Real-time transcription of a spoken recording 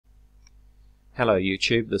Hello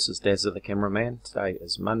YouTube, this is Dazza the cameraman. Today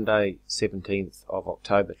is Monday 17th of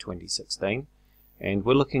October 2016 and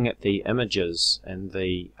we're looking at the images in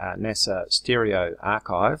the NASA stereo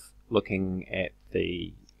archive, looking at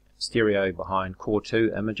the stereo behind Core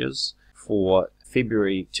 2 images for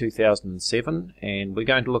February 2007, and we're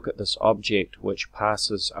going to look at this object which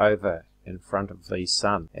passes over in front of the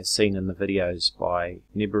Sun as seen in the videos by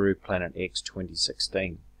Nibiru Planet X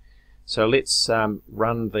 2016. So let's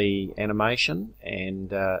run the animation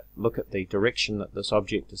and look at the direction that this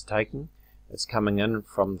object is taking. It's coming in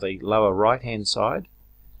from the lower right hand side,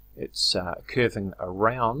 it's curving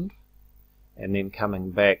around and then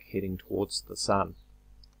coming back heading towards the Sun.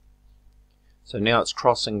 So now it's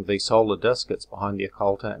crossing the solar disk, it's behind the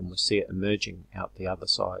occulter, and we see it emerging out the other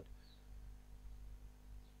side.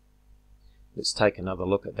 Let's take another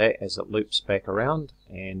look at that as it loops back around,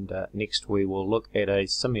 and next we will look at a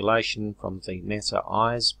simulation from the NASA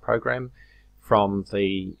EYES program from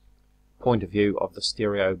the point of view of the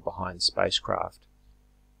stereo behind spacecraft.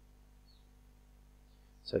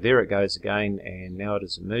 So there it goes again, and now it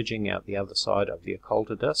is emerging out the other side of the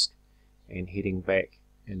occulter disk and heading back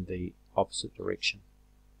in the opposite direction.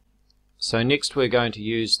 So next we're going to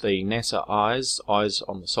use the NASA EYES, Eyes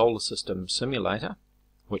on the Solar System simulator,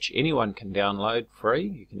 which anyone can download free.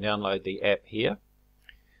 You can download the app here.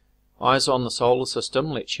 Eyes on the Solar System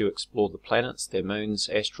lets you explore the planets, their moons,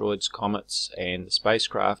 asteroids, comets, and the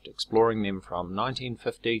spacecraft, exploring them from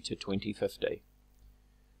 1950 to 2050.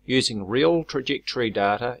 Using real trajectory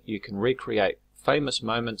data, you can recreate famous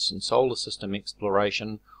moments in solar system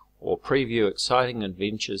exploration or preview exciting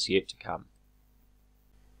adventures yet to come.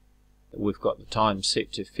 We've got the time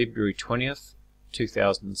set to February 20th,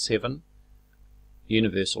 2007.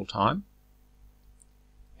 Universal time,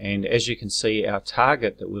 and as you can see, our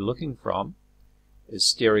target that we're looking from is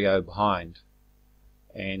stereo behind,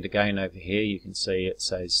 and again over here you can see it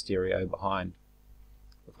says stereo behind.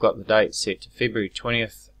 We've got the date set to February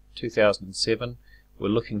 20th 2007. We're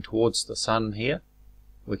looking towards the Sun here.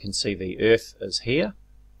 We can see the Earth is here,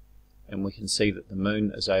 and we can see that the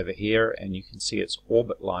Moon is over here, and you can see its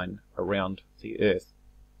orbit line around the Earth.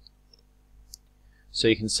 So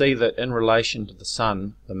you can see that in relation to the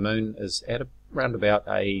Sun, the Moon is at around about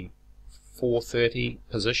a 4:30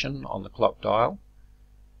 position on the clock dial,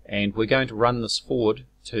 and we're going to run this forward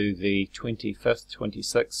to the 25th,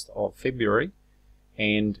 26th of February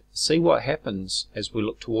and see what happens as we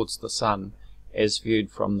look towards the Sun as viewed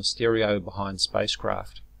from the stereo behind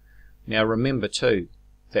spacecraft. Now remember too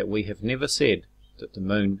that we have never said that the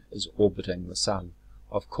Moon is orbiting the Sun.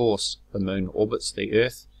 Of course the Moon orbits the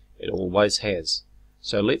Earth, it always has.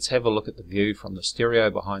 So let's have a look at the view from the stereo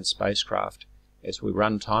behind spacecraft as we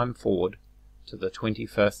run time forward to the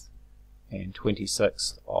 25th and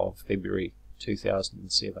 26th of February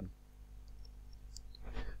 2007.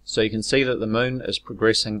 So you can see that the Moon is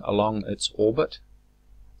progressing along its orbit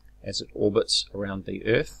as it orbits around the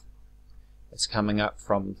Earth. It's coming up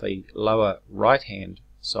from the lower right hand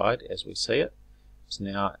side as we see it. It's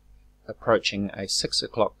now approaching a 6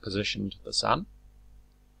 o'clock position to the Sun.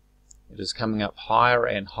 It is coming up higher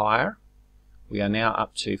and higher. We are now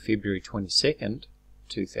up to February 22nd,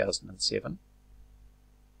 2007.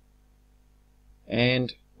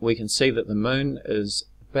 And we can see that the Moon is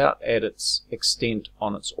about at its extent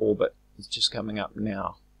on its orbit. It's just coming up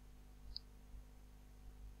now.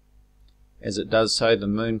 As it does so, the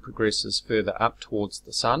Moon progresses further up towards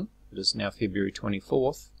the Sun. It is now February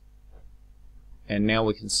 24th. And now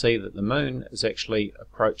we can see that the Moon is actually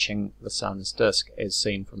approaching the Sun's disk as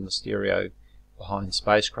seen from the stereo behind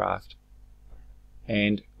spacecraft.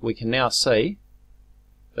 And we can now see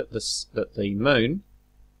that the Moon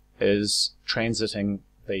is transiting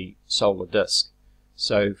the solar disk.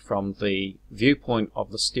 So from the viewpoint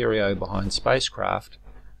of the stereo behind spacecraft,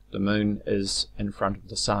 the Moon is in front of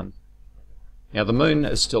the Sun. Now the Moon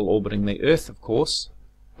is still orbiting the Earth, of course,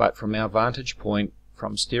 but from our vantage point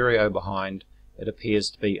from stereo behind, it appears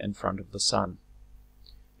to be in front of the Sun.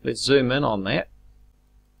 Let's zoom in on that.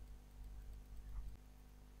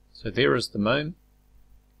 So there is the Moon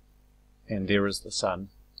and there is the Sun,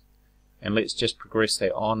 and let's just progress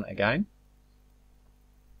that on again,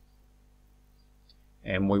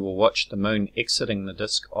 and we will watch the Moon exiting the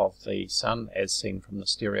disk of the Sun as seen from the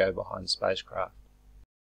stereo behind spacecraft.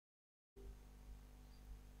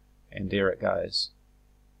 And there it goes.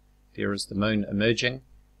 There is the Moon emerging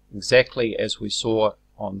exactly as we saw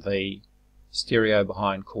on the stereo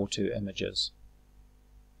behind Core 2 images.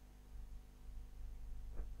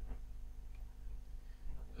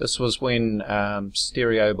 This was when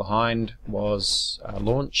stereo behind was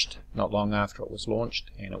launched, not long after it was launched,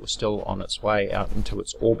 and it was still on its way out into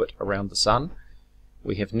its orbit around the Sun.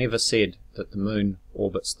 We have never said that the Moon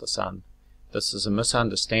orbits the Sun. This is a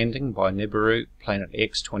misunderstanding by Nibiru Planet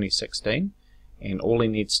X 2016, and all he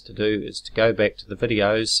needs to do is to go back to the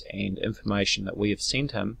videos and information that we have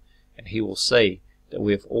sent him, and he will see that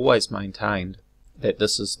we have always maintained that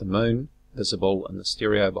this is the Moon visible in the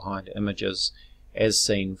stereo behind images as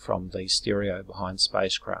seen from the stereo behind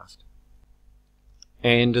spacecraft.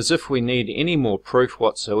 And as if we need any more proof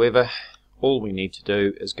whatsoever, all we need to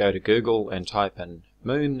do is go to Google and type in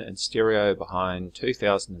Moon and stereo behind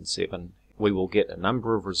 2007. We will get a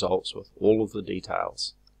number of results with all of the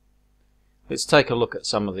details. Let's take a look at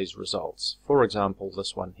some of these results. For example,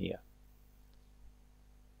 this one here.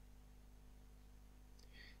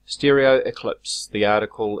 Stereo eclipse. The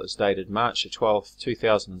article is dated March 12,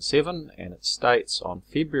 2007, and it states on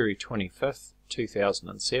February 25th,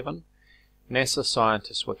 2007, NASA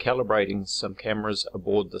scientists were calibrating some cameras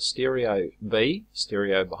aboard the Stereo B,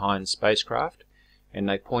 stereo behind spacecraft, and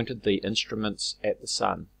they pointed the instruments at the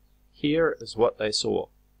Sun. Here is what they saw.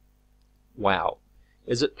 Wow.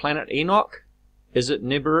 Is it planet Enoch? Is it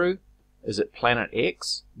Nibiru? Is it Planet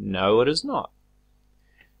X? No, it is not.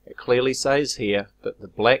 It clearly says here that the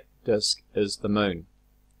black disk is the Moon.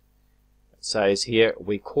 It says here,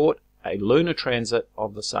 we caught a lunar transit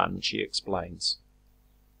of the Sun, she explains.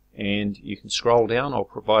 And you can scroll down. I'll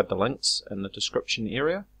provide the links in the description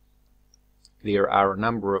area. There are a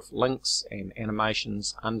number of links and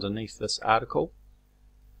animations underneath this article.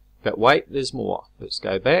 But wait, there's more. Let's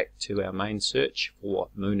go back to our main search for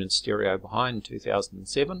Moon and stereo behind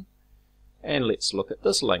 2007, and let's look at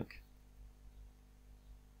this link.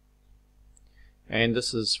 And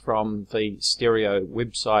this is from the stereo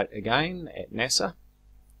website again at NASA.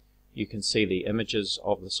 You can see the images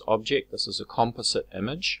of this object. This is a composite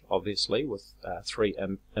image, obviously, with three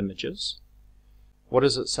images. What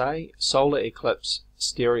does it say? Solar eclipse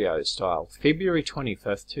stereo style, February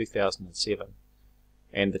 25th, 2007.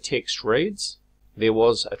 And the text reads, there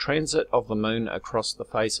was a transit of the Moon across the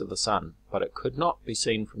face of the Sun, but it could not be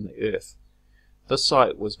seen from the Earth. This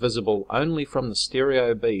sight was visible only from the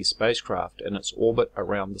Stereo B spacecraft in its orbit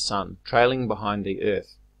around the Sun, trailing behind the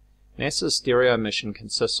Earth. NASA's stereo mission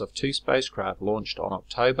consists of two spacecraft launched on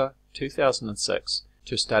October 2006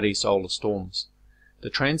 to study solar storms. The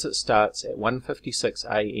transit starts at 1:56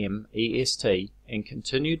 a.m. EST and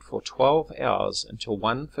continued for 12 hours until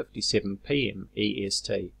 1:57 p.m.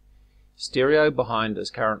 EST. Stereo behind is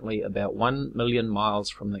currently about 1 million miles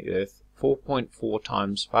from the Earth, 4.4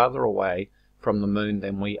 times farther away from the Moon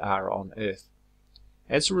than we are on Earth.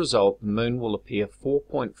 As a result, the Moon will appear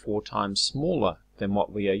 4.4 times smaller than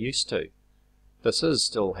what we are used to. This is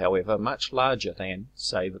still, however, much larger than,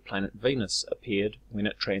 say, the planet Venus appeared when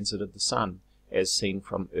it transited the Sun, as seen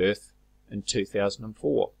from Earth in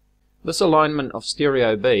 2004. This alignment of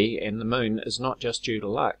Stereo B and the Moon is not just due to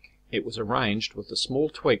luck. It was arranged with a small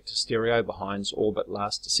tweak to stereo behind's orbit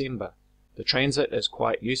last December. The transit is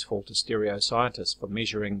quite useful to stereo scientists for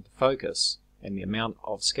measuring the focus and the amount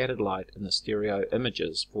of scattered light in the stereo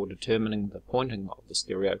images for determining the pointing of the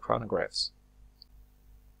stereo chronographs.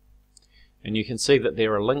 And you can see that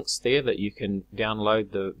there are links there that you can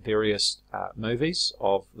download the various movies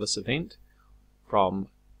of this event from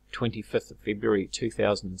 25th of February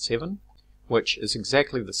 2007, which is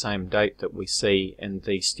exactly the same date that we see in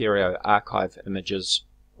the stereo archive images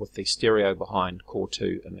with the stereo behind Core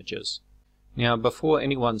 2 images. Now, before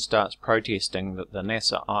anyone starts protesting that the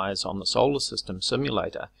NASA Eyes on the Solar System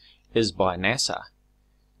simulator is by NASA,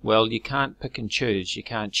 well, you can't pick and choose, you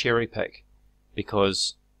can't cherry pick,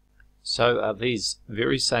 because so are these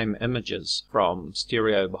very same images from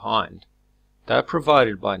stereo behind. They're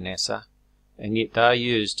provided by NASA, and yet they are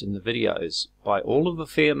used in the videos by all of the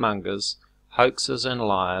fearmongers, hoaxers and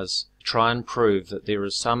liars to try and prove that there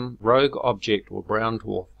is some rogue object or brown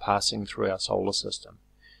dwarf passing through our solar system.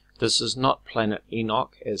 This is not planet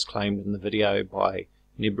Enoch as claimed in the video by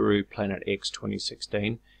Nibiru Planet X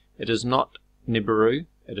 2016. It is not Nibiru,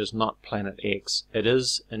 it is not Planet X, it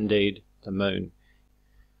is indeed the Moon.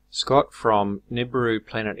 Scott from Nibiru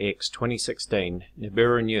Planet X 2016,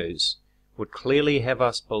 Nibiru News, would clearly have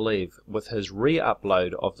us believe with his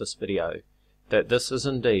re-upload of this video that this is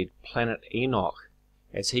indeed Planet Enoch,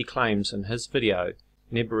 as he claims in his video,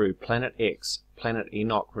 Nibiru Planet X, Planet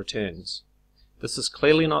Enoch Returns. This is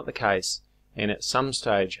clearly not the case, and at some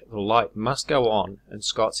stage the light must go on in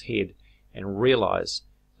Scott's head and realize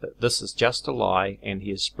that this is just a lie and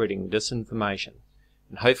he is spreading disinformation.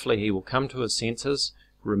 And hopefully he will come to his senses,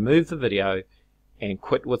 remove the video, and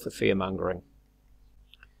quit with the fear-mongering.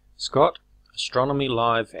 Scott, Astronomy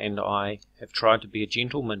Live and I have tried to be a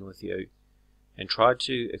gentleman with you and tried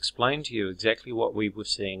to explain to you exactly what we were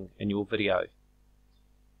seeing in your video.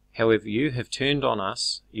 However, you have turned on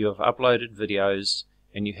us, you have uploaded videos,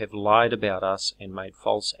 and you have lied about us and made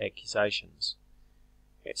false accusations.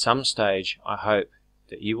 At some stage, I hope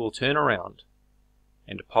that you will turn around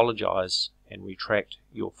and apologize and retract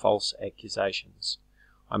your false accusations.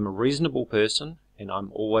 I'm a reasonable person, and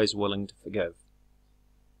I'm always willing to forgive.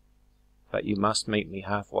 But you must meet me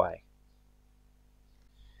halfway.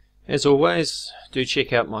 As always, do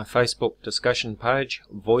check out my Facebook discussion page,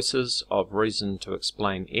 Voices of Reason to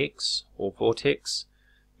Explain X, or VORTEX.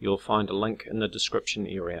 You'll find a link in the description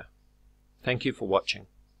area. Thank you for watching.